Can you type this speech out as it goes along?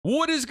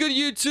What is good,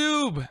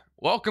 YouTube?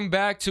 Welcome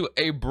back to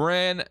a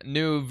brand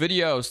new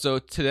video. So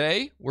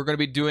today we're going to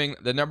be doing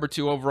the number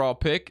 2 overall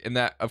pick, and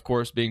that of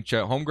course being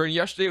Chet Holmgren.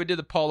 Yesterday we did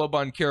the Paulo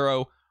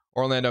Banchero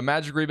Orlando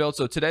Magic rebuild.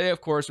 So today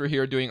of course we're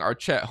here doing our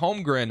Chet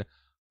Holmgren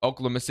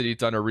Oklahoma City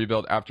Thunder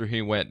rebuild after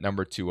he went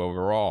number 2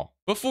 overall.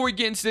 Before we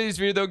get into today's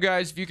video though,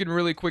 guys, if you can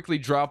really quickly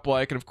drop a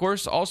like, and of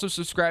course also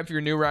subscribe if you're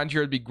new around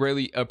here, it'd be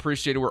greatly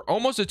appreciated. We're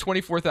almost at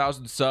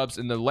 24,000 subs,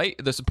 and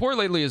the support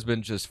lately has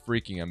been just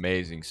freaking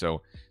amazing.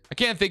 So I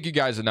can't thank you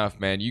guys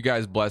enough, man. You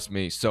guys bless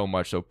me so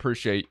much, so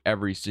appreciate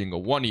every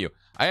single one of you.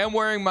 I am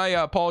wearing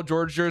my Paul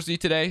George jersey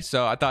today,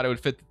 so I thought it would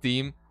fit the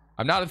theme.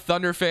 I'm not a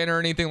Thunder fan or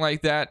anything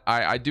like that.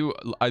 I do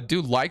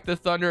like the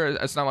Thunder.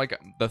 It's not like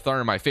the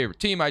Thunder my favorite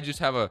team. I just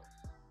have a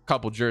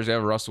couple jerseys. I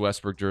have a Russell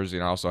Westbrook jersey,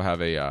 and I also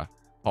have a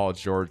Paul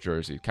George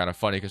jersey. Kind of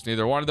funny because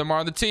neither one of them are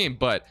on the team,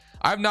 but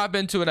I've not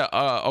been to an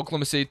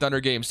Oklahoma City Thunder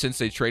game since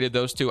they traded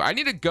those two. I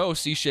need to go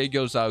see Shai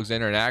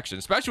Gilgeous-Alexander in action,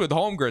 especially with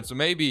Holmgren, so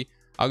maybe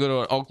I'll go to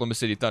an Oklahoma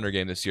City Thunder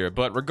game this year.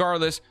 But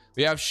regardless,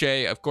 we have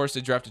Shai. Of course,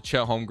 they drafted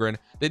Chet Holmgren.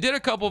 They did a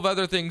couple of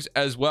other things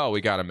as well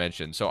we got to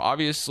mention. So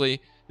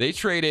obviously, they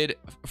traded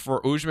for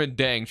Ousmane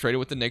Dieng, traded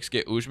with the Knicks,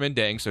 get Ousmane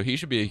Dieng, so he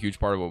should be a huge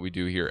part of what we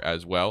do here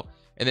as well.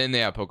 And then they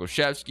have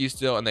Pokusevski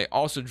still, and they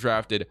also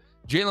drafted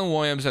Jalen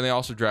Williams, and they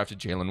also drafted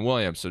Jalen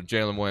Williams. So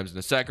Jalen Williams in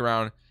the second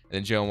round, and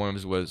then Jalen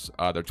Williams was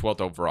their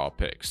 12th overall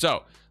pick.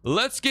 So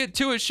let's get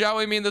to it, shall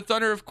we? I mean, the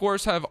Thunder, of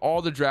course, have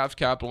all the draft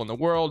capital in the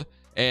world,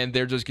 and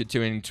they're just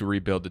continuing to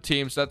rebuild the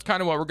team. So that's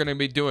kind of what we're going to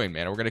be doing,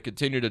 man. We're going to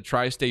continue to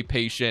try stay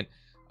patient.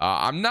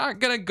 I'm not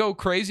going to go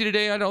crazy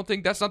today. I don't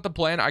think that's not the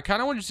plan. I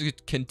kind of want to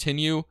just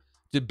continue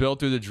to build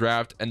through the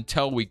draft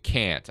until we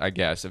can't, I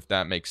guess, if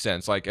that makes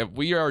sense. Like, if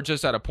we are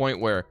just at a point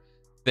where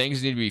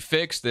things need to be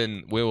fixed,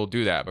 then we will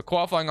do that. But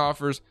qualifying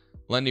offers,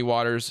 Lenny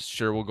Waters,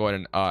 sure, we'll go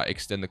ahead and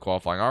extend the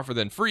qualifying offer.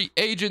 Then free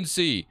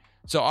agency.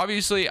 So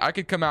obviously, I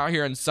could come out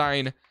here and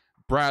sign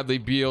Bradley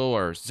Beal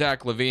or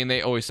Zach LaVine.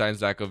 They always sign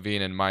Zach LaVine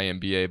in my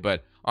NBA,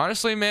 but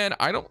honestly, man,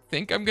 I don't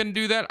think I'm gonna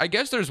do that. I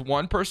guess there's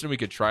one person we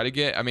could try to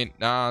get. I mean,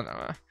 no,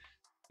 I'm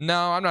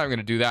not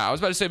gonna do that. I was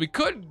about to say we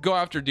could go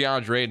after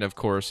DeAndre Ayton, of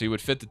course. He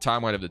would fit the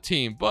timeline of the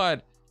team,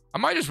 but I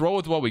might just roll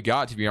with what we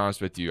got, to be honest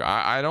with you.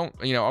 I don't,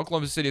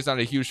 Oklahoma City is not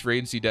a huge free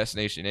agency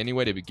destination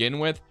anyway to begin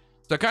with,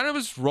 so I kind of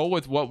just roll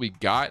with what we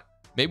got.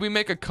 Maybe we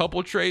make a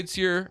couple trades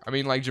here. I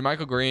mean, like,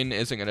 JaMychal Green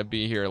isn't gonna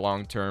be here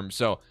long term,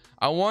 so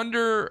I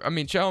wonder, I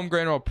mean, Chet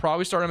Holmgren will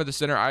probably start him at the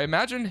center. I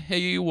imagine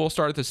he will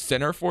start at the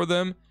center for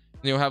them.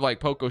 And you'll have like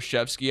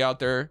Pokusevski out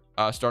there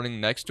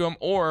starting next to him,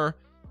 or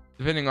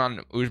depending on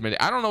Ousmane.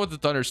 I don't know what the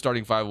Thunder's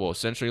starting 5 will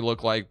essentially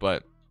look like,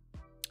 but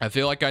I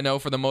feel like I know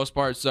for the most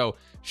part. So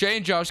Shai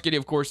and Josh Giddey,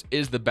 of course,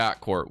 is the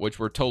backcourt, which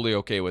we're totally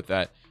okay with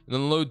that. And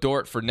then Lou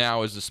Dort for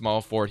now is the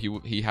small forward.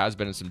 He has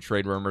been in some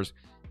trade rumors.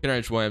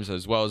 Kenrich Williams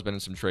as well has been in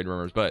some trade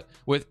rumors, but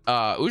with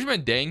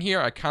Ousmane Dieng here,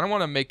 I kind of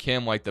want to make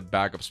him like the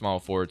backup small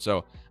forward.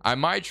 So I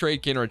might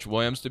trade Kenrich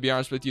Williams, to be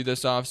honest with you,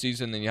 this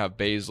offseason. Then you have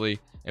Baisley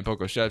and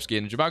Pokusevski,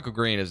 and JaMychal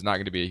Green is not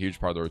going to be a huge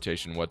part of the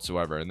rotation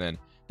whatsoever. And then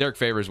Derek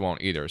Favors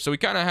won't either. So we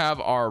kind of have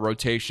our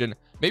rotation.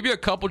 Maybe a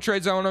couple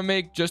trades I want to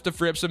make just to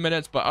free up some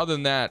minutes, but other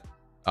than that,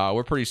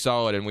 we're pretty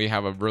solid, and we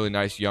have a really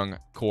nice young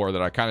core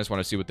that I kind of just want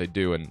to see what they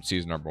do in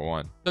season number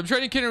 1. So I'm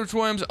trading Kenrich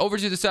Williams over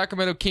to the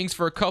Sacramento Kings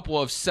for a couple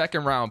of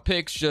second-round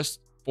picks, just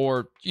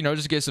for,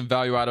 just to get some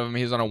value out of him.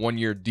 He's on a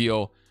 1-year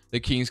deal. The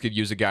Kings could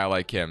use a guy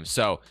like him.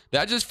 So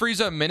that just frees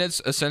up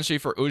minutes essentially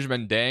for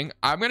Ousmane Dieng.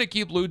 I'm going to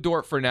keep Lou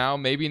Dort for now.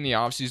 Maybe in the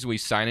offseason we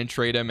sign and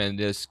trade him and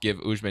just give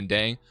Ousmane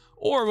Dieng.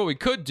 Or what we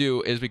could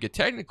do is we could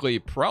technically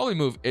probably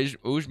move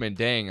Ousmane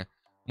Dieng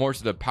more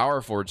to the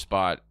power forward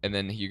spot, and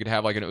then you could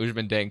have like an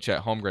Ousmane Dieng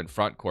Chet Holmgren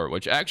front court,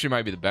 which actually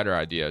might be the better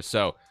idea.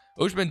 So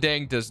Ousmane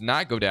Dieng does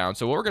not go down.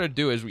 So what we're going to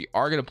do is we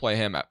are going to play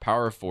him at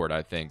power forward,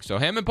 I think. So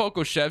him and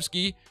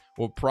Pokusevski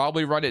will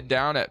probably run it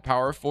down at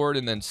power forward,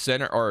 and then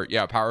center, or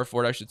yeah, power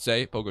forward, I should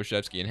say.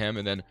 Pokusevski and him,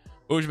 and then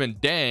Ousmane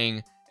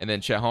Dieng, and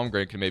then Chet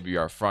Holmgren can maybe be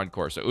our front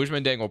court. So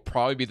Ousmane Dieng will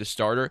probably be the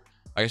starter.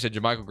 Like I said,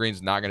 JaMychal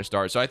Green's not going to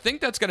start. So I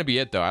think that's going to be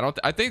it, though.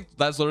 I think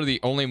that's literally the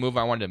only move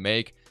I wanted to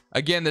make.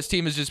 Again, this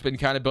team has just been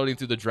kind of building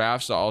through the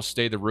draft, so I'll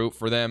stay the root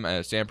for them.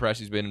 Sam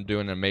Presti's been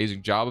doing an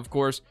amazing job, of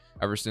course,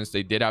 ever since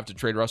they did have to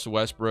trade Russell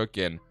Westbrook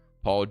and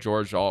Paul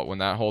George when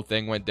that whole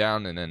thing went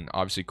down, and then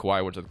obviously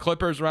Kawhi went to the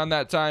Clippers around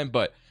that time.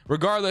 But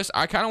regardless,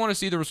 I kind of want to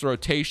see this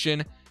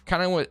rotation,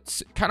 kind of want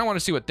to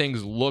see what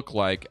things look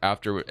like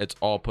after it's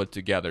all put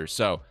together.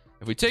 So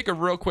if we take a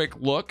real quick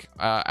look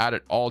at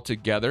it all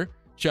together,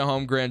 Chet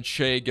Holmgren,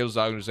 Shai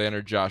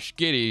Gilgeous-Alexander, Josh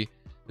Giddey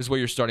is what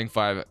your starting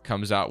 5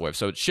 comes out with.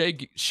 So Shai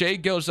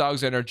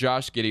Gilgeous-Alexander,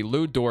 Josh Giddey,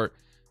 Lou Dort.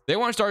 They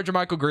want to start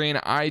JaMychal Green.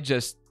 I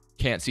just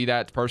can't see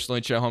that personally.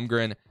 Chet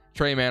Holmgren,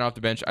 Trey Mann off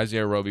the bench,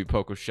 Isaiah Roby,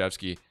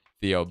 Pokusevski,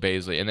 Theo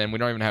Baisley, and then we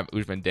don't even have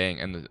Ousmane Dieng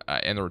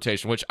in the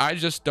rotation, which I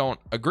just don't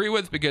agree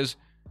with, because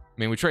I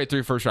mean, we trade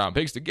 3 first-round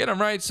picks to get them,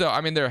 right? So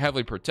I mean, they're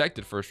heavily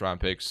protected first-round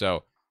picks.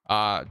 So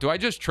do I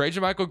just trade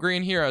JaMychal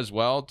Green here as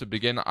well to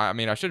begin? I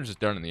mean, I should have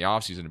just done it in the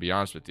offseason, to be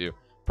honest with you.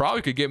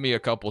 Probably could give me a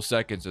couple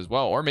seconds as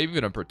well, or maybe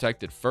even a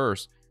protected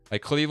first.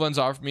 Like Cleveland's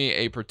offered me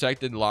a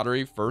protected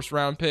lottery first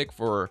round pick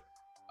for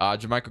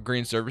Jermichael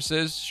Green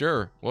services.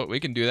 Sure, well, we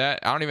can do that.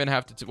 I don't even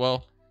have to.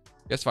 Well,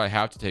 I guess if I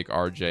have to take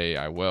RJ,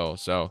 I will.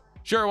 So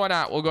sure, why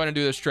not? We'll go ahead and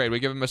do this trade. We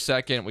give him a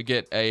second. We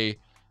get a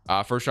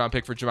first round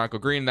pick for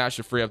Jermichael Green. And that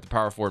should free up the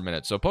power forward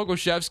minutes. So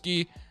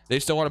Pokuševski, they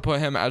still want to put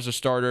him as a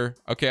starter.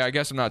 Okay, I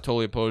guess I'm not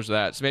totally opposed to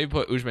that. So maybe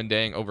put Usman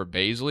Dang over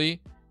Baisley.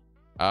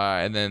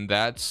 And then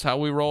that's how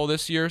we roll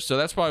this year. So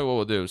that's probably what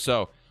we'll do.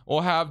 So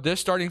we'll have this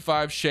starting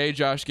five: Shea,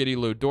 Josh Giddey,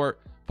 Lou Dort,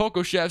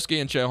 Pokuševski,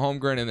 and Chet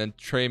Holmgren, and then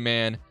Trey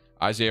Mann,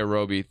 Isaiah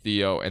Roby,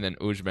 Theo, and then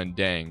Usman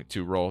Dang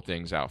to roll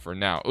things out for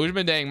now.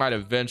 Usman Dang might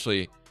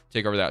eventually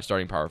take over that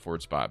starting power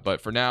forward spot,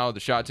 but for now, the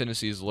shot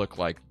tendencies look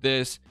like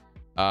this.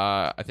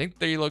 I think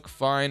they look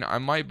fine. I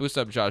might boost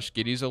up Josh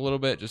Giddey's a little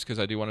bit just because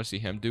I do want to see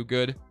him do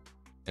good,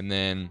 and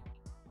then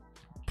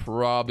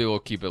probably we'll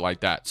keep it like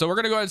that. So we're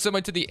gonna go ahead and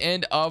submit to the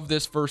end of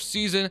this first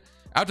season.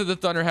 After the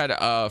Thunder had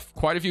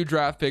quite a few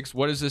draft picks,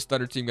 what is this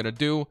Thunder team gonna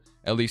do,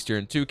 at least here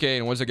in 2K,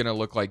 and what's it gonna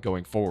look like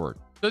going forward?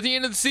 So at the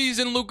end of the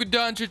season, Luka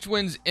Doncic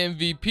wins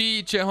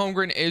MVP. Chet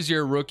Holmgren is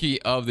your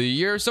rookie of the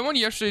year. Someone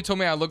yesterday told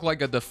me I look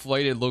like a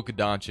deflated Luka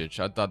Doncic.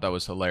 I thought that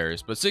was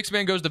hilarious. But sixth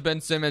man goes to Ben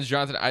Simmons.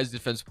 Jonathan Isaac,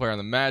 defensive player on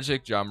the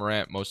Magic. John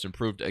Morant, most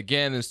improved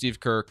again. And Steve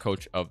Kerr,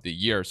 coach of the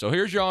year. So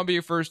here's your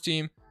All-NBA first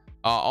team.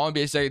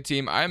 All-NBA second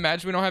team. I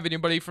imagine we don't have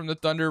anybody from the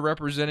Thunder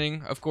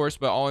representing, of course,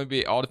 but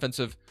All-NBA,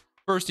 all-defensive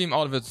first team,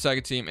 all-defensive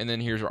second team. And then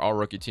here's our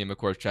all-rookie team. Of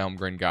course, Chet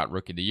Holmgren got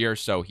rookie of the year,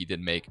 so he did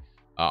make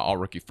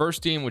all-rookie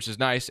first team, which is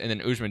nice. And then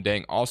Usman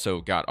Dang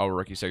also got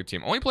all-rookie second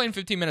team. Only playing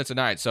 15 minutes a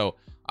night, so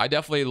I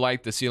definitely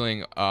like the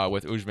ceiling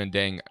with Usman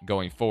Dang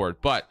going forward.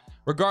 But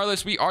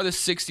regardless, we are the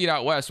 6th seed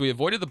out west. We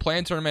avoided the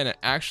play-in tournament and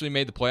actually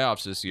made the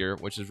playoffs this year,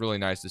 which is really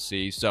nice to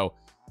see. So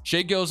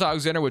Shea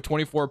Gilgeous-Alexander with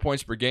 24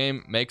 points per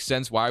game. Makes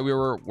sense why we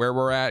were where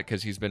we're at,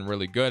 because he's been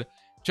really good.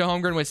 Chet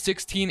Holmgren with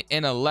 16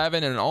 and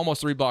 11 and almost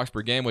 3 blocks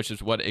per game, which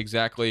is what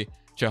exactly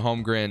Chet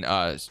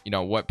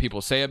Holmgren, what people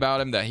say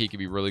about him, that he could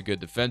be really good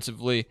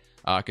defensively,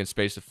 can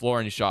space the floor,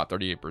 and he shot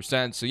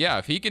 38%. So yeah,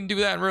 if he can do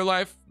that in real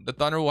life, the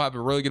Thunder will have a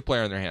really good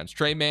player in their hands.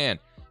 Trey Mann,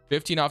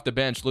 15 off the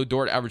bench. Lou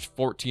Dort averaged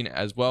 14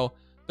 as well.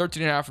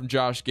 13.5 from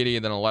Josh Giddey,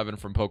 and then 11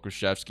 from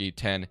Pokuševski,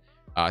 10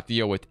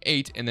 Theo with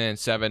 8, and then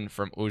 7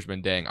 from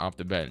Usman Dang off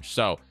the bench.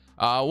 So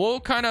we'll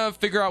kind of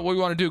figure out what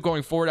we want to do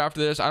going forward after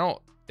this. I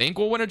don't think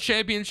we'll win a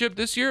championship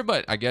this year,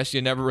 but I guess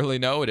you never really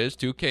know. It is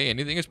 2K.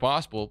 Anything is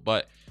possible.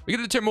 But we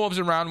get the Timberwolves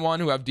in round 1,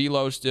 who have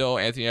D'Lo still,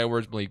 Anthony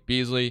Edwards, Malik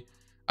Beasley.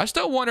 I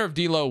still wonder if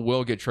D'Lo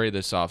will get traded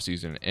this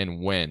offseason,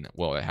 and when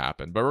will it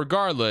happen. But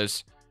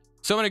regardless,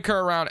 something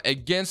occur around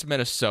against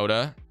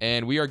Minnesota,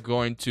 and we are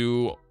going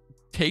to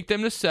take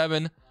them to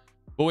 7,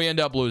 but we end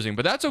up losing.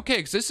 But that's okay,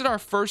 because this is our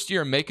first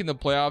year making the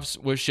playoffs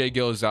with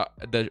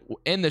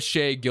in the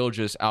Shea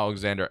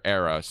Gilgeous-Alexander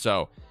era.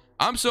 So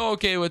I'm so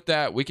okay with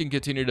that. We can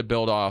continue to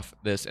build off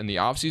this in the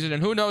offseason,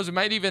 and who knows, it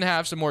might even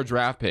have some more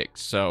draft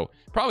picks. So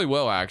probably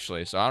will,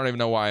 actually. So I don't even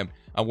know why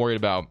I'm worried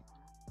about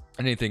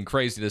anything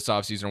crazy this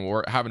offseason.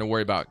 We're having to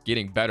worry about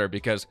getting better,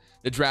 because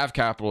the draft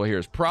capital here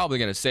is probably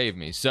going to save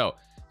me. So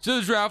to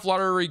the draft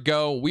lottery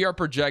go. We are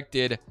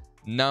projected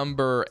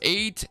number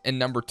 8 and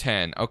number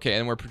 10. Okay,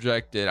 and we're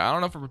projected, I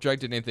don't know if we're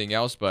projected anything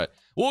else, but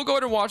we'll go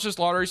ahead and watch this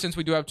lottery since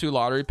we do have 2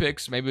 lottery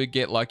picks. Maybe we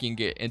get lucky and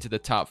get into the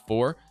top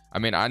 4. I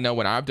mean, I know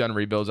when I've done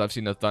rebuilds, I've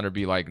seen the Thunder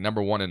be like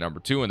number 1 and number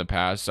 2 in the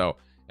past. So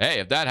hey,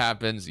 if that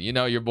happens, you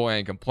know your boy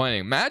ain't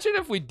complaining. Imagine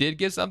if we did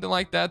get something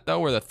like that, though,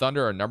 where the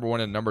Thunder are number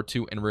 1 and number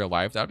 2 in real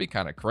life. That'd be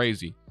kind of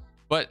crazy.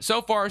 But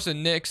so far, it's the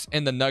Knicks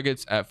and the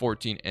Nuggets at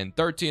 14 and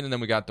 13, and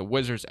then we got the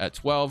Wizards at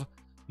 12.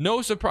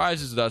 No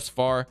surprises thus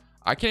far.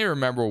 I can't even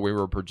remember where we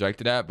were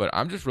projected at, but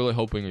I'm just really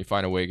hoping we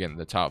find a way to get in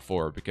the top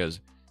 4, because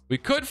we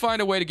could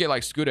find a way to get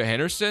like Scooter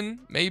Henderson,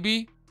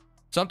 maybe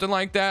something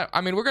like that. I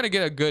mean, we're going to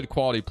get a good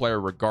quality player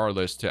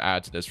regardless to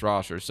add to this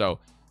roster. So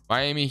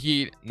Miami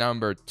Heat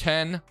number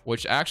 10,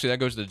 which actually that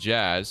goes to the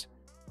Jazz.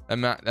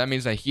 That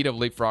means the Heat have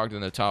leapfrogged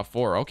in the top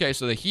 4. Okay,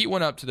 so the Heat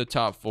went up to the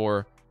top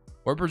 4.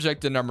 We're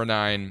projected number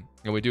 9,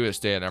 and we do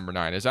stay at number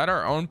 9. Is that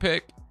our own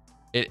pick?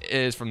 It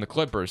is from the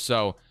Clippers.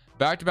 So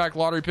back-to-back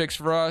lottery picks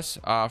for us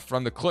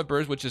from the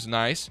Clippers, which is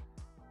nice.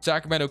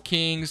 Sacramento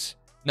Kings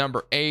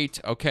number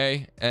 8.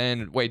 Okay,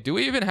 and wait, do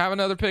we even have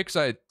another pick? Because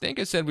I think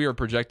it said we were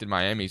projected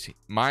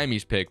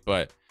Miami's pick,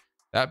 but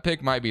that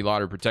pick might be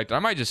lottery protected. I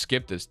might just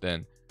skip this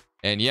then.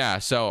 And yeah,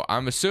 so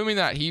I'm assuming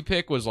that Heat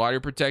pick was lottery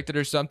protected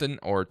or something,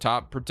 or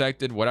top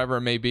protected, whatever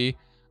it may be.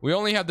 We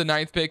only have the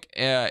 9th pick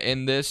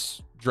in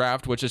this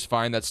draft, which is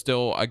fine. That's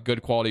still a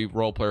good quality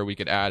role player we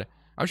could add.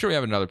 I'm sure we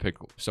have another pick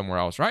somewhere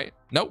else, right?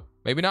 Nope,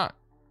 maybe not.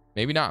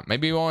 Maybe not.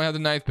 Maybe we only have the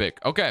 9th pick.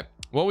 Okay,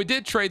 well, we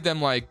did trade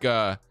them like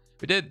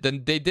they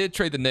did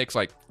trade the Knicks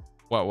like,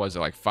 what was it,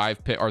 like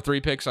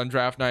 3 picks on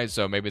draft night.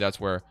 So maybe that's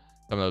where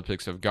some of those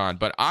picks have gone.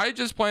 But I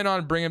just plan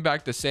on bringing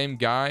back the same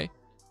guy.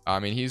 I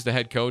mean, he's the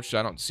head coach.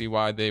 I don't see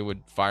why they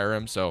would fire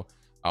him. So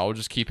I'll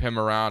just keep him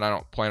around. I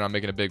don't plan on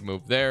making a big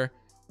move there.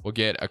 We'll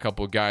get a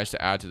couple of guys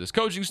to add to this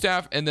coaching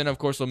staff. And then, of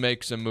course, we'll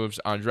make some moves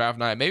on draft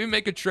night. Maybe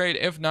make a trade.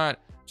 If not,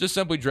 just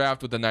simply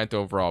draft with the 9th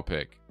overall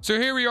pick. So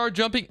here we are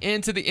jumping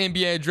into the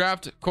NBA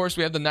draft. Of course,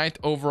 we have the 9th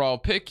overall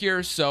pick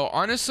here. So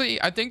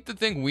honestly, I think the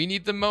thing we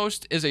need the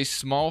most is a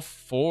small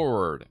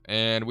forward.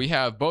 And we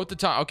have both the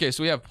top. Okay,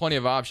 so we have plenty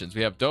of options.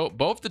 We have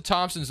both the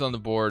Thompsons on the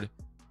board.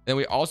 Then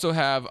we also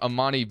have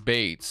Amani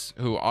Bates,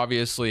 who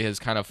obviously has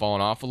kind of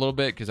fallen off a little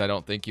bit because I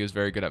don't think he was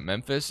very good at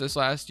Memphis this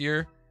last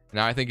year.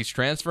 Now I think he's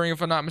transferring,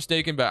 if I'm not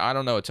mistaken, but I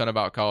don't know a ton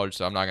about college,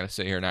 so I'm not going to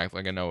sit here and act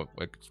like I know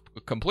what's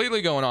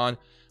completely going on.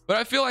 But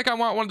I feel like I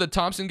want one of the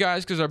Thompson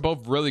guys because they're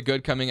both really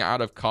good coming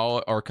out of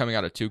college, or coming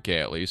out of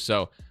 2K at least.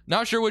 So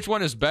not sure which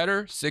one is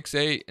better,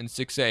 6'8" and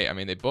 6'8". I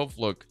mean, they both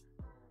look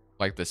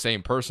like the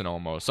same person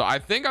almost. So I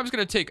think I'm just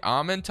going to take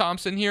Amen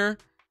Thompson here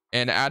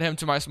and add him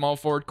to my small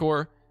forward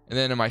core. And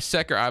then in my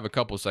second, I have a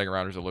couple of second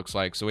rounders, it looks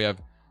like. So we have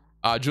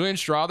Julian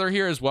Strother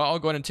here as well. I'll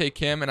go ahead and take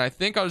him. And I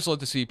think I'll just let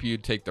the CPU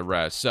take the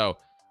rest. So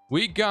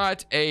we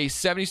got a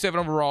 77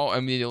 overall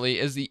immediately.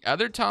 Is the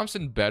other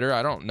Thompson better?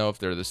 I don't know if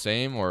they're the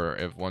same or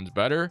if one's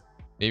better.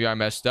 Maybe I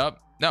messed up.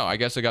 No, I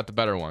guess I got the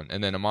better one.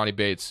 And then Amani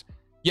Bates.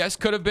 Yes,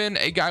 could have been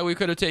a guy we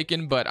could have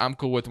taken, but I'm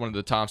cool with one of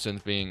the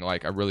Thompsons being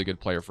like a really good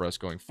player for us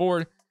going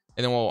forward.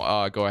 And then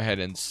we'll go ahead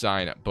and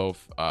sign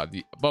both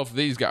of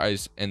these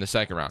guys in the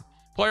second round.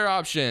 Player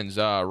options,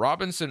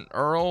 Robinson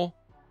Earl.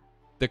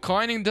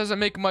 Declining doesn't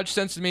make much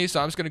sense to me,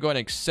 so I'm just going to go ahead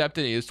and accept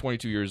it. He is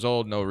 22 years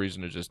old. No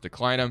reason to just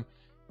decline him.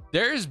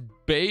 There's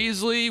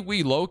Baisley.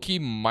 We low-key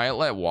might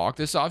let walk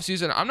this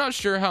offseason. I'm not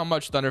sure how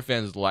much Thunder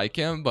fans like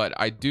him, but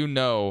I do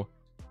know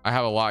I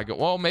have a lot.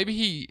 Well, maybe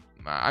he...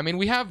 I mean,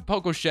 we have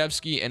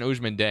Pokusevski and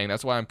Usman Deng.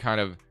 That's why I'm kind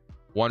of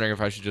wondering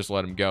if I should just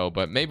let him go,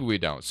 but maybe we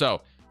don't.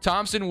 So,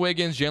 Thompson,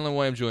 Wiggins, Jalen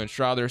Williams, Julian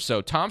Strother.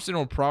 So, Thompson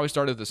will probably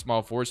start at the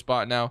small forward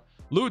spot now.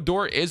 Lou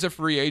Dort is a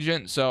free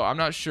agent, so I'm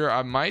not sure.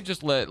 I might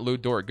just let Lou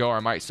Dort go, or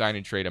I might sign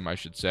and trade him, I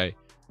should say.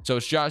 So,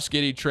 it's Josh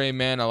Giddey, Trey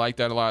Mann. I like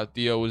that a lot.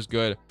 Theo was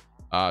good.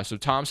 So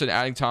Thompson,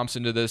 adding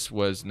Thompson to this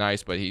was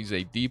nice, but he's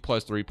a D+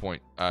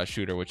 3-point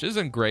shooter, which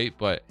isn't great,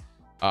 but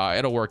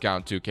it'll work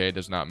out in 2K. It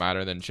does not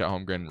matter. Then Chet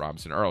Holmgren,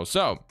 Robinson Earl.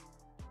 So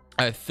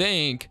I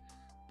think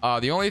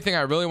the only thing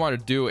I really want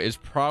to do is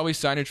probably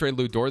sign and trade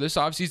Lou Dort this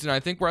offseason. I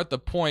think we're at the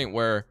point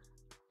where,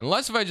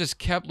 unless if I just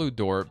kept Lou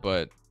Dort,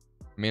 but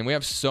I mean, we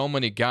have so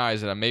many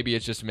guys that maybe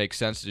it just makes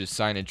sense to just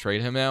sign and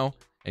trade him now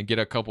and get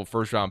a couple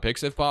first round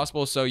picks if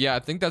possible. So yeah, I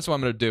think that's what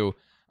I'm going to do.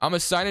 I'm going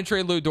to sign and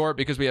trade Lou Dort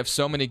because we have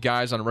so many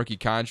guys on rookie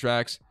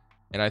contracts.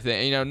 And I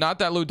think, you know, not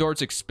that Lou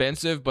Dort's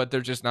expensive, but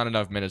there's just not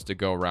enough minutes to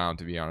go around,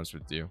 to be honest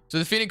with you. So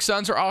the Phoenix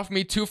Suns are offering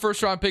me 2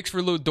 first-round picks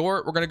for Lou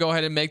Dort. We're going to go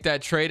ahead and make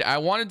that trade. I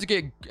wanted to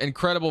get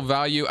incredible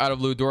value out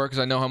of Lou Dort because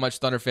I know how much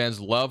Thunder fans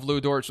love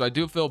Lou Dort. So I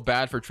do feel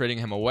bad for trading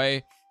him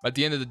away. But at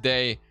the end of the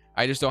day,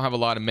 I just don't have a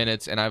lot of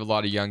minutes, and I have a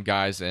lot of young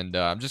guys. And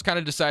I'm just kind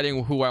of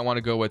deciding who I want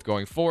to go with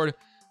going forward.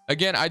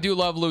 Again, I do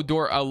love Lou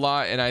Dort a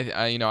lot, and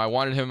I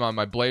wanted him on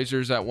my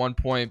Blazers at one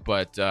point,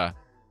 but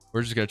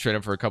we're just going to trade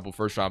him for a couple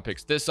first-round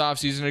picks this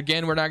offseason.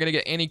 Again, we're not going to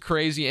get any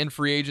crazy in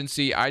free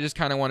agency. I just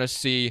kind of want to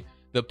see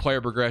the player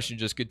progression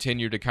just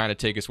continue to kind of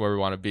take us where we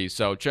want to be.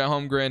 So, Chet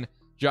Holmgren,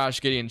 Josh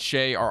Giddey, and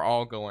Shea are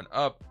all going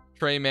up.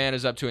 Trey Mann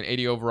is up to an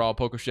 80 overall.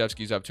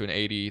 Pokusevski's up to an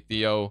 80.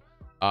 Theo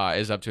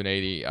is up to an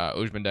 80.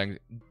 Usman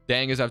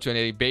Deng is up to an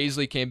 80.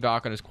 Baisley came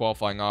back on his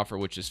qualifying offer,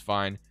 which is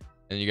fine.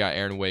 And you got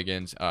Aaron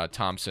Wiggins,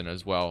 Thompson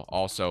as well.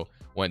 Also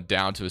went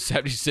down to a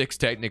 76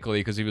 technically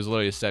because he was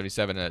literally a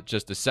 77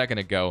 just a second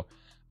ago.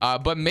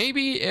 But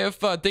maybe if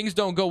things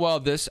don't go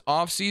well this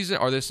offseason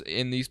or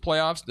in these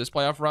playoffs, this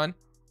playoff run,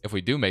 if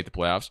we do make the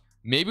playoffs,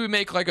 maybe we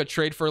make like a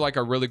trade for like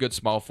a really good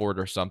small forward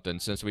or something,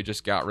 since we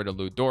just got rid of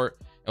Lou Dort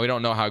and we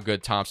don't know how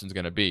good Thompson's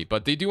going to be.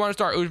 But they do want to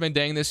start Usman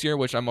Deng this year,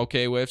 which I'm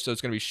okay with. So it's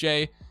going to be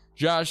Shea,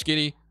 Josh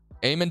Giddey,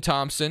 Amen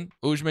Thompson,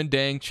 Usman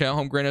Deng, Chet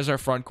Holmgren as our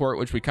front court,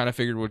 which we kind of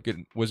figured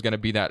was going to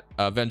be that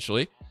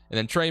eventually. And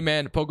then Trey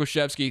Mann,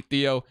 Pokusevski,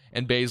 Theo,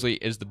 and Baisley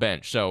is the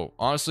bench. So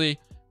honestly,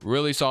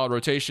 really solid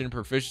rotation.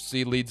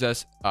 Proficiency leads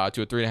us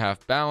to a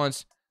 3.5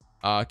 balance.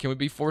 Can we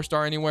be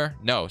 4-star anywhere?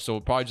 No. So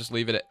we'll probably just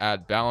leave it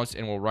at balance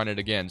and we'll run it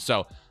again.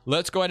 So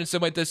let's go ahead and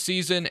simulate this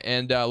season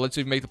and let's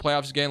see if we make the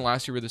playoffs again.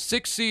 Last year we were the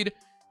 6th seed.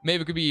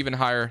 Maybe it could be even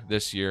higher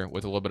this year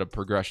with a little bit of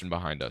progression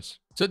behind us.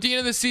 So at the end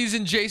of the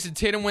season, Jason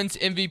Tatum wins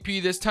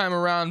MVP this time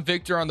around.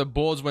 Victor on the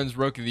Bulls wins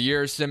Rookie of the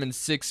Year. Simmons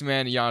 6th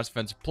man, Giannis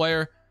Defensive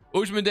Player.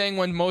 Usman Deng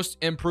won Most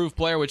Improved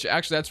Player, which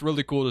actually that's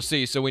really cool to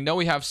see. So we know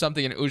we have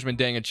something in Usman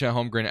Deng and Chet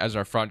Holmgren as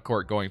our front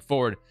court going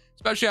forward.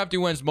 Especially after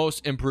he wins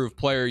Most Improved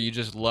Player, you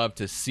just love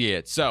to see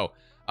it. So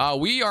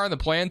we are in the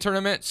play-in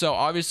tournament. So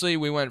obviously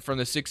we went from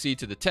the 6th seed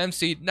to the 10th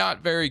seed.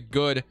 Not very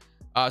good.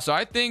 So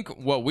I think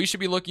what we should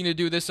be looking to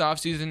do this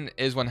offseason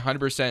is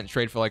 100%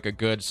 trade for like a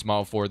good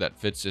small forward that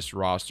fits this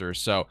roster.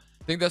 So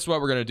I think that's what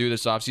we're going to do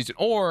this offseason.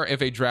 Or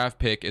if a draft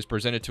pick is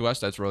presented to us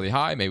that's really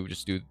high, maybe we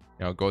just do,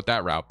 go with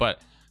that route. But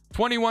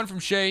 21 from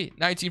Shea,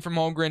 19 from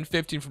Holmgren,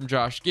 15 from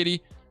Josh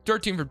Giddey,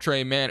 13 from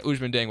Trey Mann,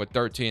 Usman Deng with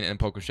 13, and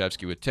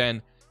Pokusevski with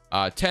 10.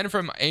 10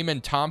 from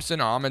Amen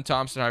Thompson,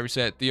 however you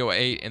say it, Theo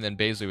 8, and then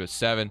Baisley with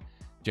 7.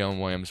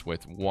 Jalen Williams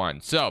with 1.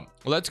 So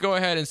let's go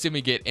ahead and see if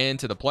we get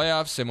into the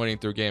playoffs, simulating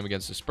through a game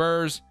against the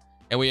Spurs.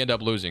 and we end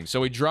up losing.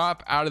 So we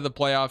drop out of the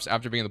playoffs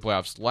after being in the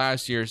playoffs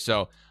last year.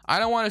 So I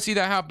don't want to see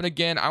that happen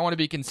again. I want to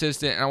be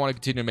consistent, and I want to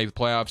continue to make the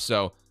playoffs.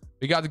 So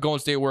we got the Golden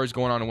State Warriors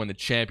going on to win the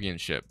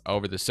championship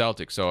over the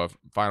Celtics. So a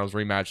finals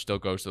rematch still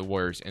goes to the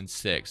Warriors in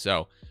 6.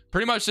 So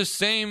pretty much the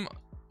same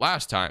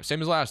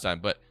as last time.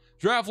 But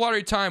draft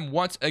lottery time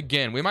once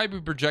again. We might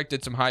be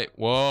projected some height.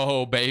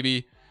 Whoa,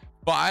 baby.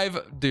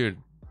 5, dude.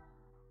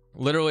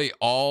 Literally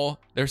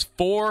there's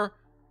 4.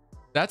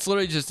 That's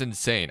literally just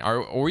insane.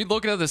 Are we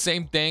looking at the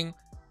same thing?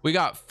 We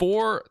got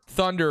 4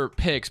 Thunder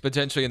picks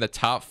potentially in the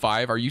top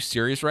 5. Are you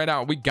serious right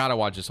now? We gotta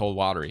watch this whole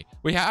lottery.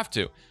 We have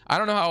to. I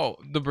don't know how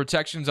the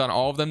protection's on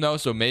all of them though,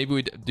 so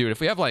maybe dude, if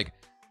we have like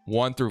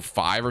 1 through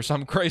 5 or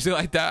something crazy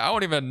like that, I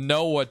don't even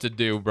know what to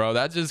do, bro.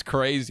 That's just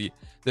crazy.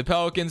 The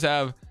Pelicans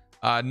have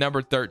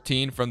number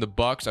 13 from the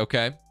Bucks.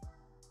 Okay,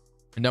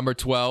 number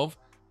 12.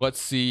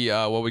 Let's see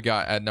what we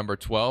got at number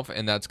 12,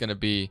 and that's gonna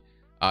be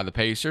the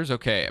Pacers.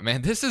 Okay,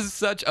 man, this is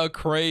such a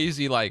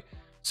crazy, like,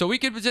 so we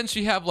could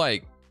potentially have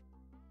like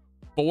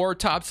 4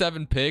 top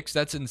 7 picks.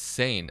 That's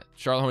insane.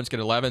 Charlotte Hornets get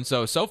 11.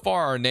 So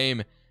far our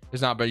name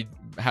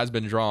has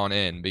been drawn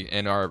in,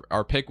 and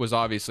our pick was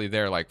obviously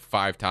there like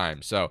 5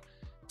 times. So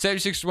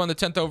 76ers won the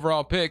 10th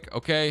overall pick.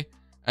 Okay,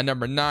 at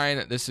number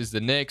 9, this is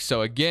the Knicks.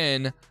 So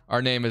again,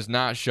 our name is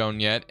not shown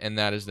yet, and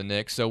that is the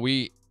Knicks. So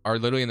we are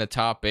literally in the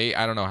top 8.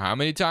 I don't know how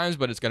many times,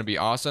 but it's going to be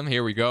awesome.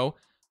 Here we go.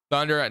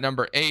 Thunder at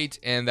number 8,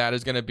 and that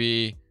is going to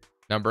be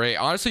number 8.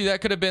 Honestly, that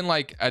could have been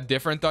like a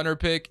different Thunder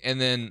pick, and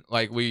then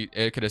like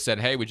it could have said,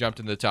 hey, we jumped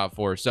into the top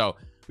 4. So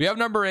we have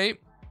number 8.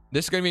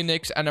 This is going to be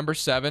Knicks at number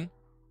 7,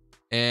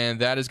 and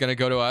that is going to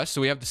go to us. So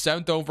we have the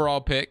 7th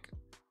overall pick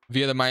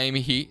via the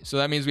Miami Heat. So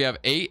that means we have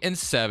 8 and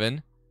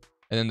 7,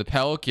 and then the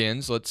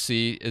Pelicans. Let's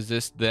see, is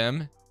this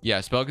them?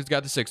 Yes, Pelicans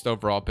got the 6th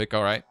overall pick.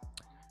 All right.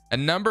 At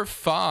number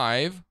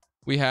 5,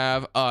 we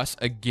have us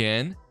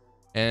again,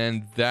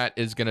 and that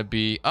is going to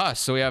be us.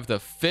 So we have the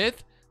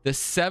 5th, the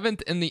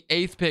 7th, and the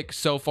 8th pick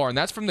so far, and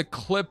that's from the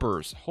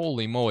Clippers.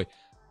 Holy moly.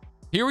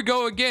 Here we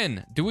go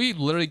again. Do we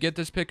literally get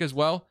this pick as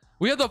well?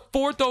 We have the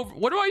 4th over.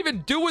 What do I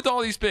even do with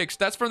all these picks?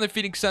 That's from the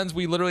Phoenix Suns.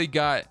 We literally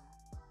got,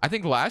 I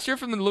think, last year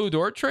from the Lou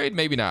Dort trade.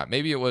 Maybe not.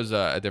 Maybe it was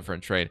a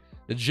different trade.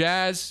 The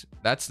Jazz,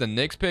 that's the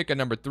Knicks pick at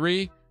number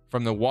 3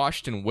 from the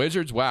Washington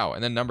Wizards. Wow.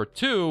 And then number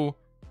 2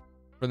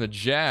 from the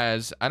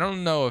Jazz. I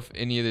don't know if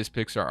any of these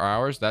picks are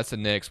ours. That's the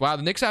Knicks. Wow,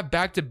 the Knicks have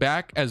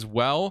back-to-back as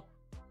well.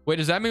 Wait,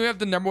 does that mean we have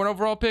the number 1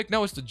 overall pick?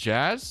 No, it's the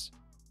Jazz.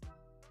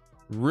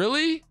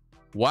 Really?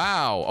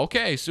 Wow.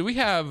 Okay, so we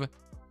have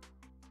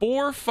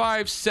 4,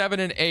 5, 7,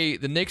 and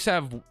 8. The Knicks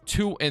have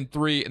 2 and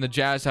 3, and the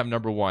Jazz have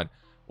number 1.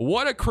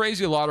 What a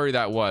crazy lottery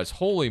that was.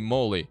 Holy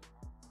moly.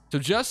 So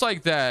just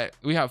like that,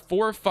 we have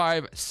 4,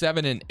 5,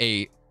 7, and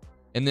 8,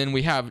 and then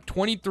we have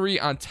 23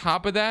 on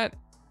top of that.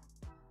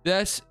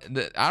 I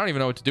don't even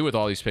know what to do with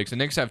all these picks. The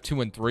Knicks have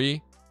 2 and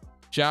 3.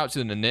 Shout out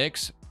to the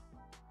Knicks.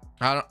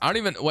 I don't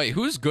even wait.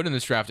 Who's good in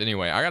this draft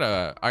anyway? I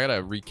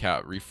gotta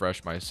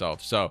refresh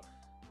myself. So,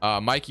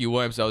 Mikey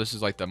Williams. Oh, this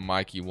is like the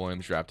Mikey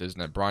Williams draft, isn't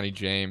it? Bronny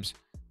James,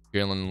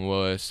 Jalen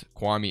Lewis,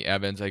 Kwame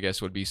Evans. I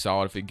guess would be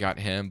solid if we got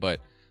him.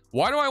 But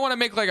why do I want to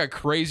make like a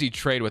crazy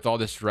trade with all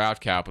this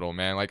draft capital,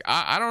 man? Like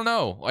I don't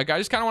know. Like I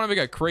just kind of want to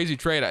make a crazy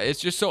trade. It's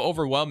just so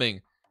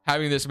overwhelming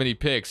having this many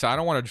picks. I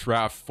don't want to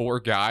draft 4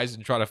 guys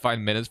and try to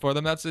find minutes for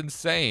them. That's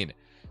insane.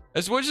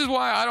 Which is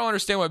why I don't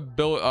understand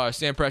what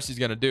Sam Presti's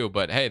going to do.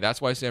 But hey,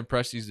 that's why Sam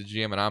Presti's the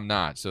GM and I'm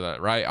not. So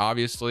that, right?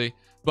 Obviously.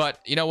 But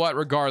you know what?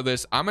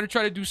 Regardless, I'm going to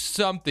try to do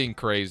something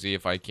crazy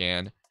if I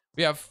can.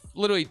 We have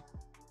literally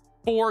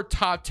 4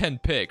 top 10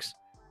 picks.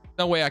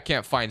 No way I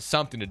can't find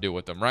something to do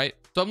with them, right?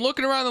 So I'm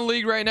looking around the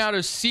league right now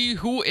to see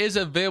who is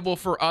available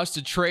for us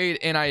to trade.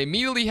 And I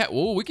immediately have,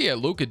 oh, we could get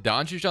Luka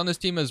Doncic on this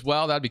team as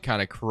well. That'd be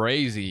kind of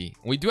crazy.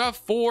 We do have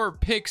 4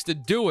 picks to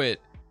do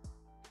it.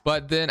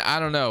 But then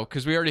I don't know,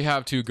 because we already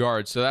have 2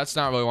 guards, so that's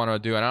not really what I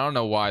want to do. And I don't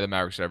know why the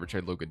Mavericks would ever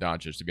trade Luka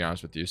Doncic, to be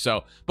honest with you.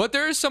 So, but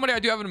there is somebody I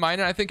do have in mind,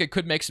 and I think it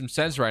could make some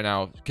sense right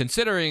now,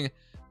 considering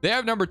they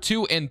have number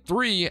 2 and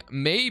 3.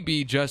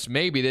 Maybe, just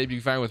maybe, they'd be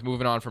fine with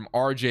moving on from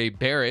RJ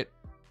Barrett.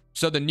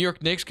 So the New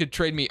York Knicks could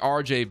trade me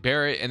RJ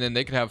Barrett, and then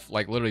they could have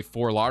like literally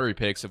 4 lottery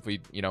picks if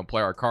we, you know,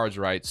 play our cards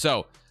right.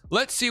 So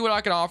let's see what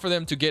I can offer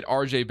them to get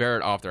RJ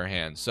Barrett off their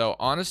hands. So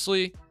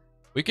honestly,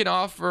 we can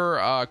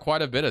offer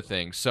quite a bit of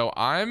things. So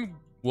I'm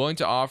willing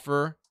to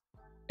offer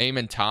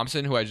Amen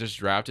Thompson, who I just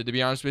drafted, to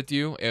be honest with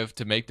you,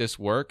 to make this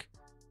work,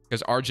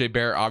 because RJ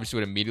Barrett obviously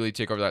would immediately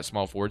take over that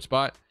small forward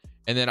spot.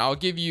 And then I'll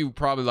give you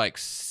probably like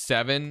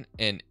 7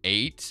 and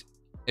 8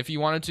 if you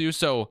wanted to.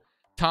 So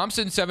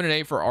Thompson 7 and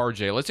 8 for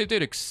RJ. Let's see if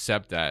they'd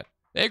accept that.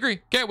 They agree.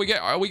 Okay, we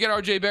get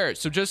RJ Barrett.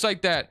 So just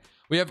like that,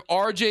 we have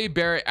RJ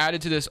Barrett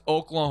added to this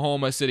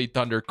Oklahoma City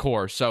Thunder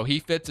core. So he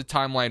fits the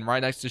timeline right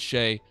next to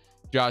Shea,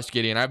 Josh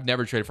Giddey. I've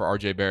never traded for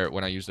RJ Barrett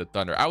when I use the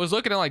Thunder. I was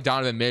looking at like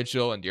Donovan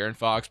Mitchell and De'Aaron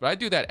Fox, but I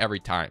do that every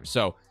time.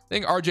 So I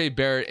think RJ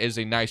Barrett is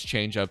a nice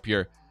change up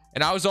here.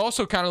 And I was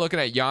also kind of looking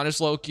at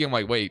Giannis low-key. I'm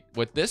like, wait,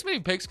 with this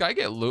many picks, can I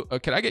get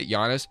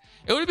Giannis?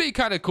 It would be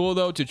kind of cool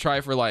though to try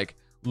for like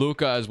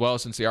Luka as well,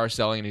 since they are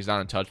selling and he's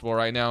not untouchable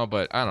right now.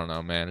 But I don't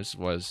know, man.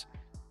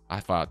 I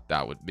thought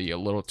that would be a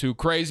little too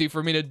crazy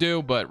for me to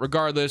do. But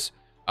regardless,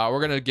 we're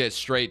going to get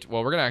straight.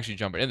 Well, we're going to actually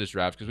jump into this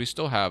draft because we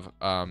still have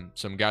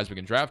some guys we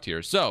can draft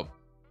here. So,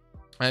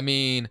 I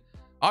mean,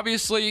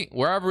 obviously,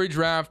 wherever we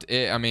draft,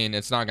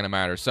 it's not going to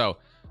matter. So,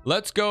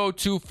 let's go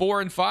to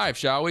 4 and 5,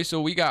 shall we?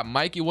 So, we got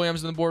Mikey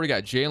Williams on the board. We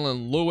got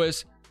Jalen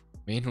Lewis. I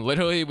mean,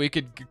 literally, we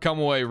could come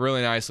away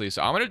really nicely.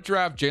 So, I'm going to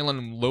draft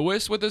Jalen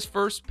Lewis with this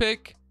first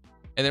pick.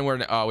 And then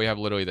we have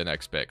literally the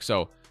next pick.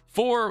 So,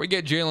 4, we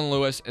get Jalen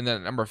Lewis. And then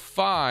at number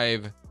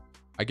 5,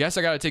 I guess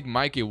I got to take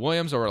Mikey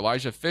Williams or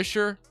Elijah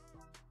Fisher.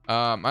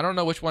 I don't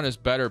know which one is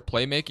better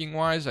playmaking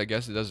wise. I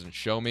guess it doesn't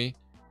show me,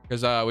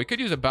 because we could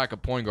use a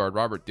backup point guard,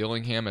 Robert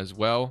Dillingham, as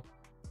well.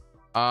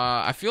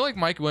 I feel like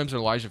Mikey Williams or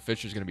Elijah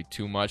Fisher is going to be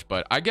too much,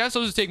 but I guess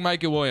I'll just take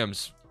Mikey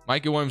Williams.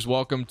 Mikey Williams,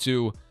 welcome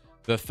to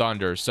the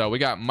Thunder. So we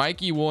got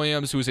Mikey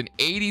Williams, who's an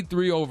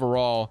 83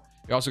 overall.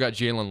 We also got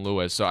Jalen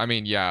Lewis. So, I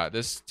mean, yeah,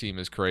 this team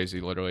is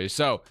crazy, literally.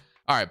 So,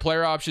 all right,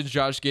 player options,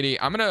 Josh Giddey.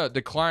 I'm going to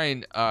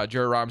decline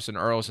Jared Robinson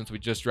Earl since we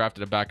just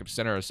drafted a backup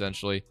center,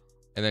 essentially.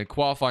 And then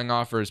qualifying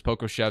offers,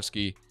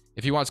 Pokusevski.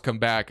 If he wants to come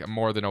back, I'm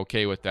more than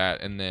okay with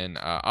that. And then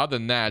other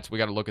than that, we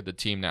got to look at the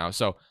team now.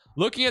 So,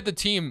 looking at the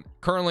team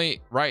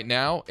currently right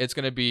now, it's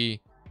going to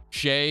be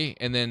Shea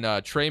and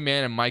then Trey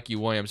Mann and Mikey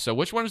Williams. So,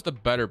 which one is the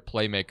better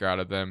playmaker out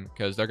of them?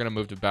 Because they're going to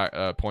move to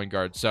back point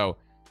guard. So,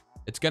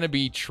 it's going to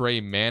be Trey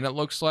Mann, it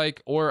looks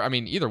like. Or, I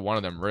mean, either one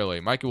of them,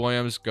 really. Mikey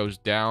Williams goes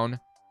down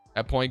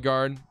at point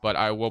guard, but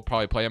I will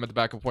probably play him at the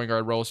backup point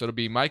guard role. So, it'll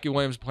be Mikey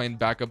Williams playing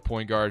backup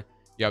point guard.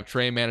 You have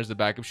Trey Mann as the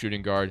backup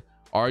shooting guard.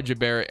 RJ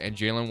Barrett and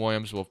Jalen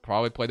Williams will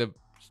probably play the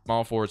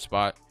small forward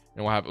spot.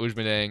 And we'll have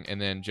Ousmane Dieng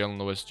and then Jalen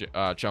Lewis, Chet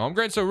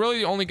Holmgren. So, really,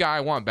 the only guy I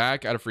want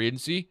back out of free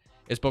agency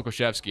is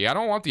Pokusevski. I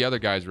don't want the other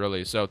guys,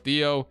 really. So,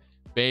 Theo,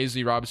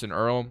 Baisley, Robinson,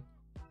 Earl.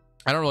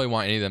 I don't really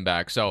want any of them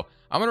back. So,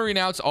 I'm going to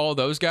renounce all of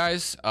those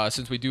guys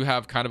since we do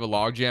have kind of a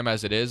logjam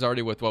as it is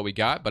already with what we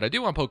got. But I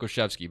do want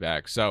Pokusevski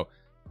back. So,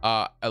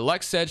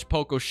 Aleksej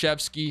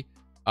Pokusevski.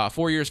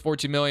 4 years,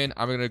 $14 million.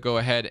 I'm going to go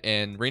ahead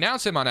and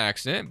renounce him on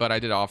accident, but I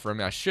did offer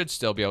him. I should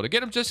still be able to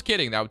get him. Just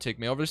kidding. That would take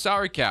me over the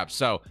salary cap.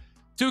 So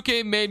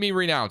 2K made me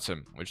renounce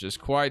him, which is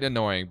quite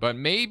annoying. But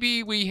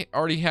maybe we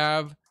already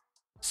have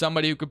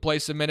somebody who could play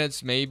some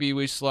minutes. Maybe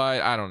we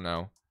slide. I don't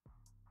know.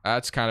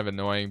 That's kind of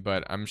annoying,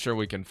 but I'm sure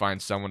we can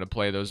find someone to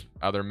play those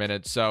other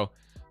minutes. So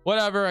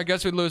whatever. I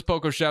guess we lose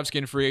Pokusevski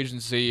in free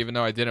agency, even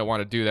though I didn't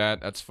want to do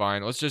that. That's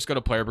fine. Let's just go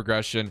to player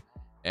progression,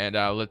 and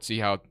let's see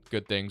how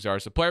good things are.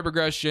 So player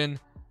progression.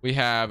 We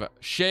have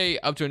Shea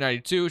up to a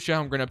 92, Chet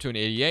Holmgren up to an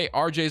 88,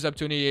 RJ's up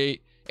to an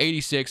 88,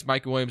 86,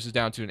 Mikey Williams is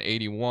down to an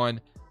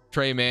 81,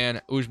 Trey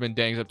Mann, Ousmane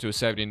Dieng's up to a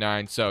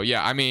 79. So,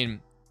 yeah, I mean,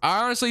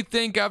 I honestly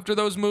think after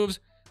those moves,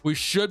 we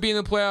should be in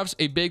the playoffs.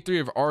 A big three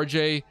of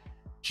RJ,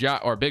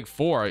 or big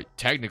four,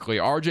 technically,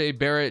 RJ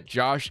Barrett,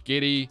 Josh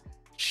Giddey,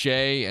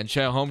 Shea, and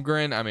Chet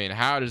Holmgren. I mean,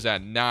 how does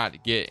that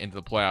not get into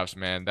the playoffs,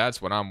 man?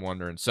 That's what I'm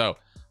wondering. So,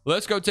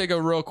 let's go take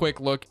a real quick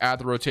look at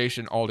the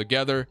rotation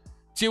altogether.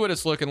 See what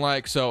it's looking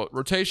like. So,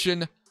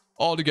 rotation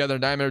altogether,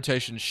 diamond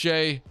rotation,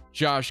 Shea,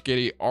 Josh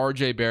Giddey,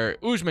 RJ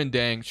Barrett, Ousmane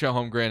Dieng, Chet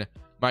Holmgren,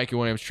 Mikey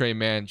Williams, Trey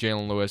Mann,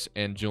 Jalen Lewis,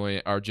 and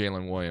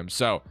Jalen Williams.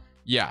 So,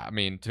 yeah, I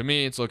mean, to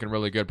me, it's looking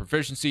really good.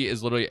 Proficiency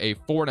is literally a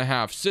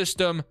 4.5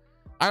 system.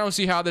 I don't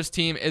see how this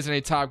team isn't a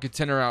top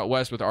contender out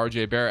west with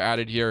RJ Barrett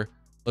added here.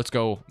 Let's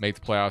go make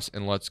the playoffs,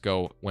 and let's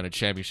go win a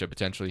championship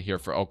potentially here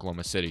for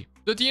Oklahoma City.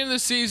 So at the end of the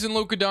season,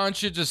 Luka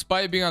Doncic,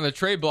 despite being on the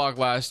trade block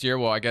last year,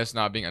 well, I guess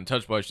not being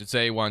untouchable, I should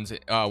say, wins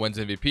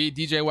MVP.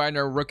 DJ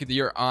Wagner, Rookie of the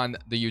Year on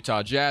the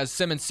Utah Jazz.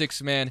 Simmons,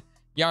 Sixth Man.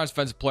 Giannis,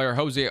 Defensive Player.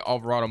 Jose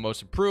Alvarado,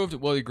 Most Improved.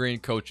 Willie Green,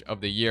 Coach of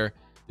the Year.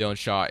 Dylan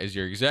Shaw is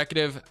your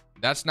executive.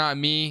 That's not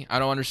me. I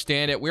don't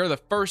understand it. We are the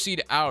first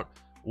seed out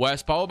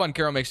west. Paolo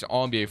Banchero makes the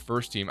All-NBA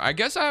first team. I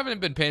guess I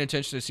haven't been paying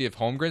attention to see if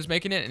Holmgren's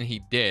making it, and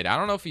he did. I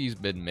don't know if he's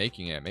been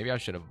making it. Maybe I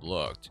should have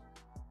looked.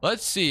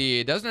 Let's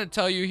see. Doesn't it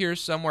tell you here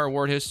somewhere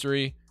award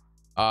history?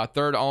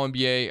 Third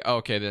All-NBA.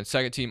 Okay, then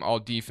second team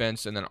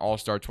All-Defense, and then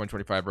All-Star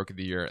 2025 Rookie of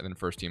the Year, and then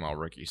first team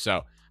All-Rookie.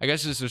 So I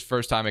guess this is his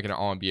first time making an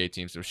All-NBA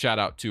team. So shout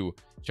out to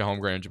Chet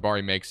Holmgren, and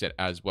Jabari makes it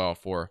as well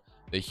for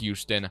the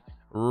Houston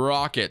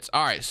Rockets.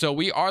 All right, so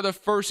we are the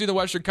first in the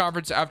Western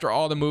Conference after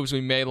all the moves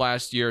we made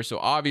last year. So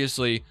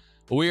obviously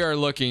we are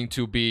looking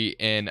to be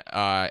in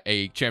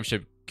a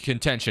championship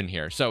contention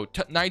here. So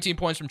 19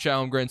 points from Chet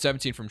Holmgren,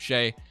 17 from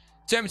Shea,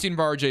 17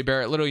 from RJ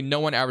Barrett. Literally no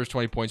one averaged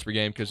 20 points per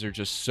game because there's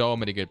just so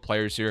many good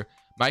players here.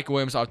 Michael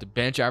Williams off the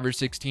bench averaged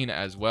 16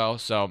 as well.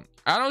 So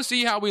I don't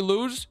see how we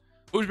lose.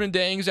 Ousmane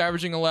Dieng's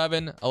averaging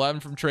 11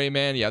 from Trey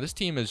Mann. Yeah, this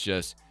team is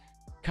just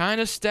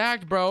kind of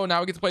stacked, bro. Now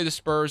we get to play the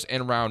Spurs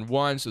in round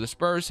 1. So the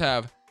Spurs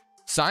have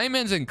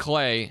Simons and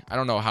Clay. I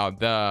don't know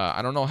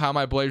how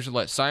my Blazers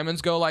let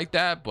Simons go like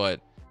that,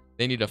 but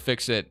they need to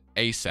fix it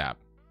ASAP.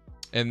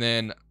 And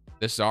then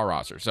this is our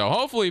roster. So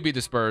hopefully we beat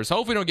the Spurs.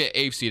 Hopefully we don't get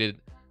 8th seeded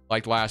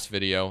like last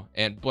video.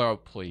 And bro,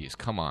 please,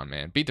 come on,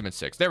 man. Beat them in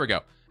 6. There we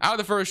go. Out of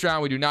the first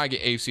round, we do not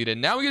get 8th seeded.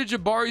 Now we get a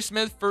Jabari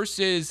Smith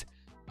versus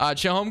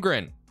Chet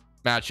Holmgren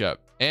matchup.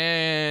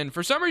 And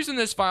for some reason,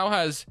 this file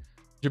has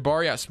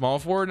Jabari at small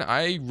forward.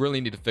 I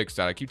really need to fix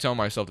that. I keep telling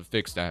myself to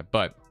fix that.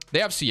 But they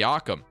have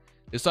Siakam.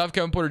 They still have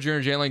Kevin Porter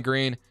Jr., Jalen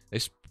Green.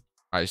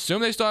 I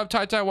assume they still have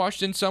Ty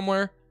Washington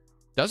somewhere.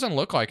 Doesn't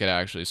look like it,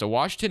 actually. So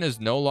Washington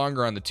is no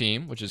longer on the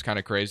team, which is kind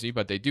of crazy.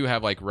 But they do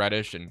have like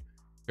Reddish and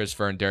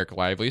Christopher and Derek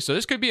Lively. So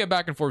this could be a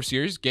back and forth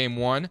series. Game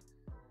 1.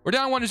 We're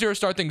down 1-0 to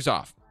start things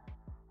off.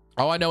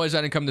 All I know is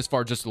I didn't come this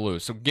far just to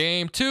lose. So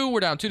game 2,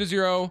 we're down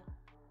 2-0.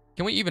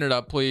 Can we even it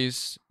up,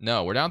 please?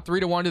 No, we're down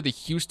 3-1 to the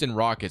Houston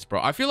Rockets,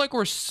 bro. I feel like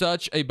we're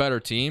such a better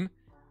team.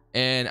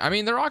 And I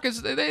mean, the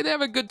Rockets, they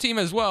have a good team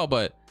as well,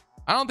 but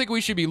I don't think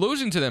we should be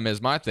losing to them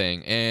is my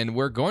thing. And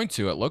we're going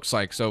to, it looks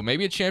like. So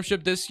maybe a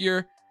championship this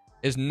year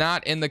is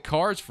not in the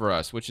cards for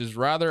us, which is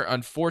rather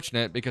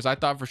unfortunate because I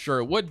thought for sure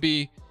it would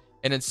be.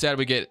 And instead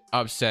we get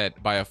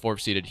upset by a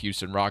 4th-seeded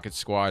Houston Rockets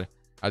squad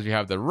as we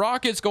have the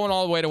Rockets going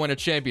all the way to win a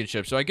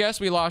championship. So I guess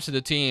we lost to the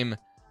team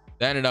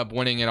that ended up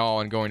winning it all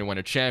and going to win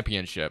a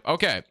championship.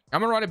 Okay, I'm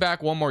gonna run it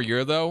back one more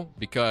year though,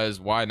 because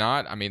why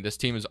not? I mean, this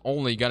team is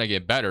only gonna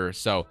get better.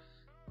 So,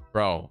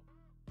 bro,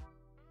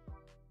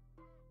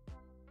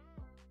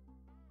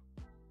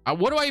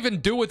 what do I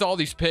even do with all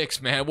these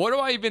picks, man? What do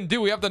I even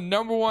do? We have the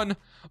 #1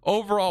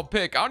 overall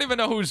pick. I don't even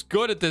know who's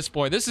good at this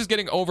point. This is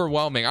getting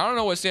overwhelming. I don't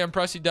know what Sam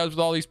Presti does with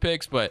all these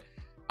picks, but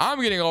I'm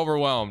getting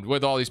overwhelmed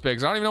with all these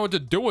picks. I don't even know what to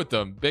do with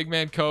them. Big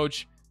man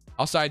coach.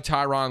 I'll side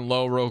Tyronn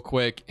Lowe real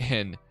quick.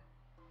 And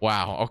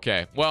wow.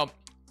 Okay. Well,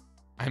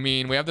 I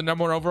mean, we have the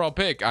 #1 overall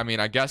pick. I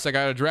mean, I guess I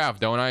got to draft,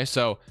 don't I?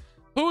 So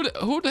who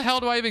the hell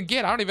do I even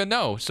get? I don't even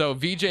know. So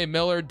VJ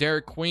Miller,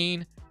 Derek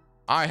Queen.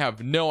 I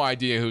have no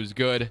idea who's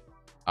good.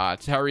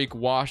 Tariq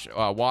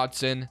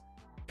Watson,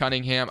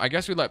 Cunningham. I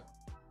guess we let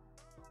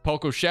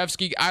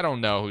Pokuševski. I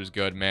don't know who's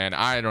good, man.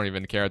 I don't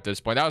even care at this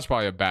point. That was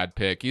probably a bad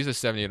pick. He's a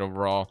 78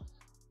 overall.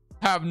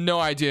 Have no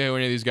idea who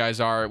any of these guys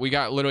are. We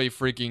got literally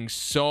freaking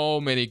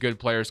so many good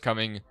players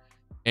coming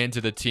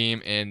into the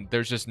team, and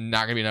there's just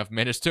not gonna be enough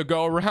minutes to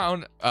go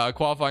around.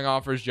 Qualifying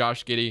offers: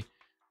 Josh Giddey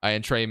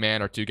and Trey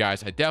Mann are 2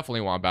 guys I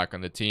definitely want back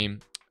on the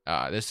team.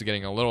 This is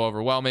getting a little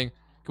overwhelming.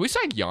 Can we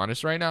sign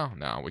Giannis right now?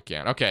 No, we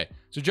can't. Okay,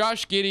 so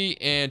Josh Giddey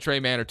and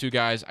Trey Mann are 2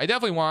 guys I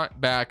definitely want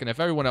back, and if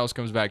everyone else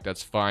comes back,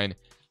 that's fine.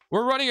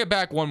 We're running it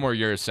back 1 more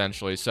year,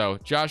 essentially. So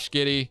Josh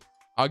Giddey,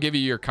 I'll give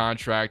you your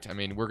contract. I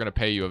mean, we're going to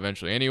pay you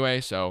eventually anyway.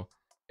 So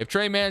if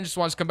Trey Mann just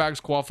wants to come back as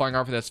qualifying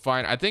offer, that's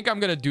fine. I think I'm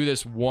going to do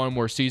this 1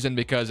 more season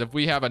because if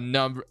we have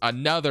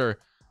another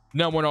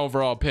 #1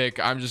 overall pick,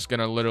 I'm just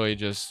going to literally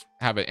just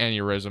have an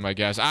aneurysm, I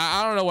guess.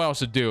 I don't know what else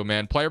to do,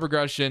 man. Player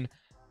progression.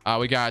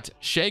 We got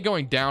Shea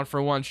going down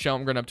for 1.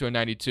 Holmgren up to a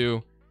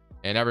 92.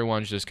 And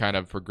everyone's just kind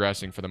of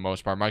progressing for the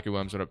most part. Mikey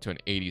Williams went up to an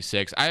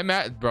 86.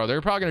 Bro, they're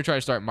probably going to try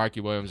to start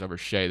Mikey Williams over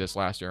Shea this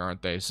last year,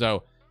 aren't they?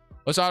 So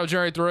let's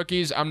auto-generate the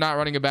rookies. I'm not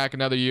running it back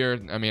another year.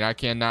 I mean, I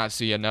cannot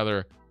see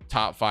another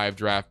top 5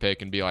 draft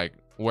pick and be like,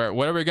 where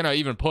are we going to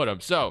even put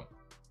him? So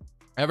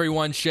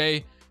everyone: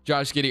 Shea,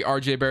 Josh Giddey,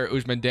 RJ Barrett,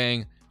 Usman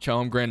Dang, Chet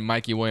Holmgren,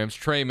 Mikey Williams,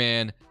 Trey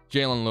Mann,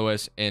 Jalen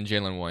Lewis, and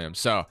Jalen Williams.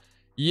 So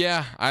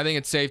yeah, I think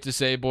it's safe to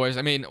say, boys.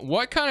 I mean,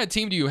 what kind of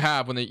team do you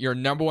have when your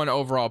 #1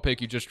 overall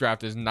pick you just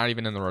drafted is not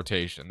even in the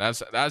rotation?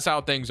 That's how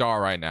things are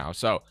right now.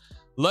 So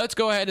let's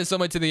go ahead and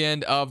sum it to the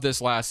end of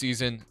this last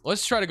season.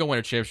 Let's try to go win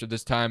a championship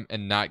this time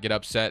and not get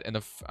upset in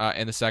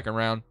the second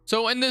round.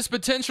 So in this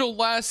potential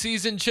last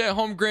season, Chet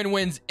Holmgren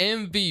wins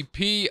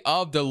MVP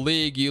of the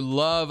league. You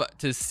love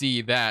to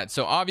see that.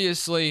 So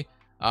obviously,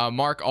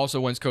 Mark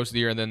also wins Coach of the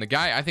Year, and then the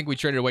guy I think we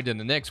traded away to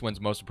the Knicks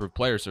wins Most Improved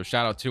Player. So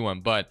shout out to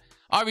him. But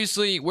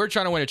obviously, we're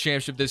trying to win a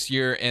championship this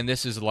year, and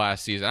this is the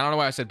last season. I don't know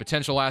why I said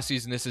potential last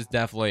season. This is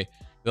definitely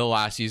the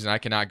last season. I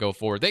cannot go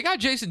forward. They got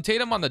Jason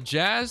Tatum on the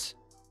Jazz.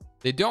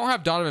 They don't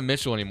have Donovan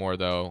Mitchell anymore,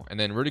 though. And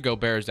then Rudy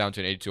Gobert is down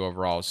to an 82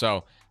 overall.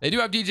 So they do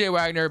have DJ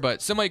Wagner,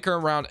 but similarly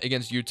current round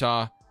against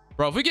Utah.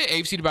 Bro, if we get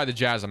 8 seeded by the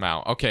Jazz, I'm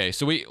out. Okay,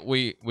 so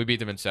we beat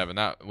them in 7.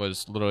 That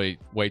was literally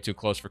way too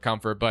close for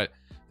comfort. But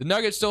the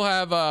Nuggets still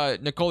have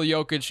Nikola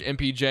Jokic,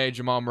 MPJ,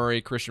 Jamal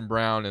Murray, Christian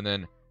Brown, and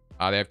then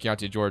they have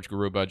Keontae George,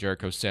 Garuba,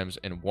 Jericho Sims,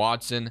 and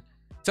Watson.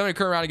 Similarly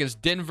current round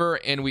against Denver,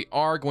 and we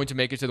are going to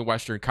make it to the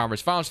Western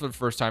Conference Finals for the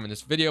first time in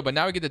this video. But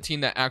now we get the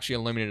team that actually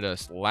eliminated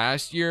us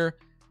last year.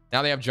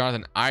 Now they have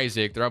Jonathan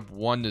Isaac. They're up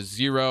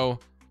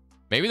 1-0.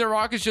 Maybe the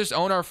Rockets just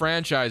own our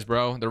franchise,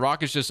 bro. The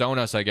Rockets just own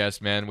us, I guess,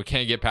 man. We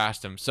can't get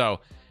past them. So,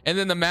 and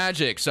then the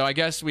Magic. So I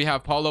guess we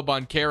have Paolo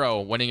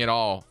Banchero winning it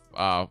all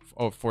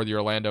for the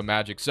Orlando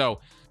Magic. So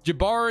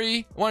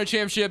Jabari won a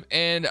championship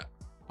and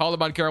Paolo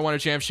Banchero won a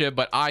championship,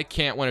 but I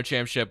can't win a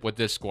championship with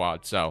this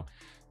squad. So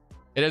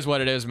it is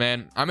what it is,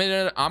 man. I'm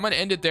gonna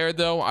end it there,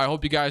 though. I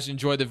hope you guys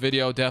enjoyed the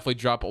video. Definitely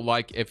drop a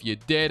like if you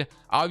did.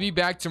 I'll be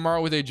back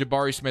tomorrow with a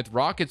Jabari Smith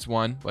Rockets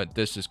one, but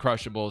this is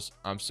Crushables.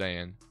 I'm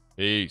saying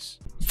peace.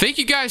 Thank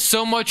you guys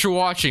so much for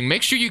watching.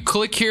 Make sure you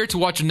click here to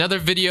watch another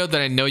video that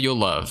I know you'll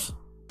love.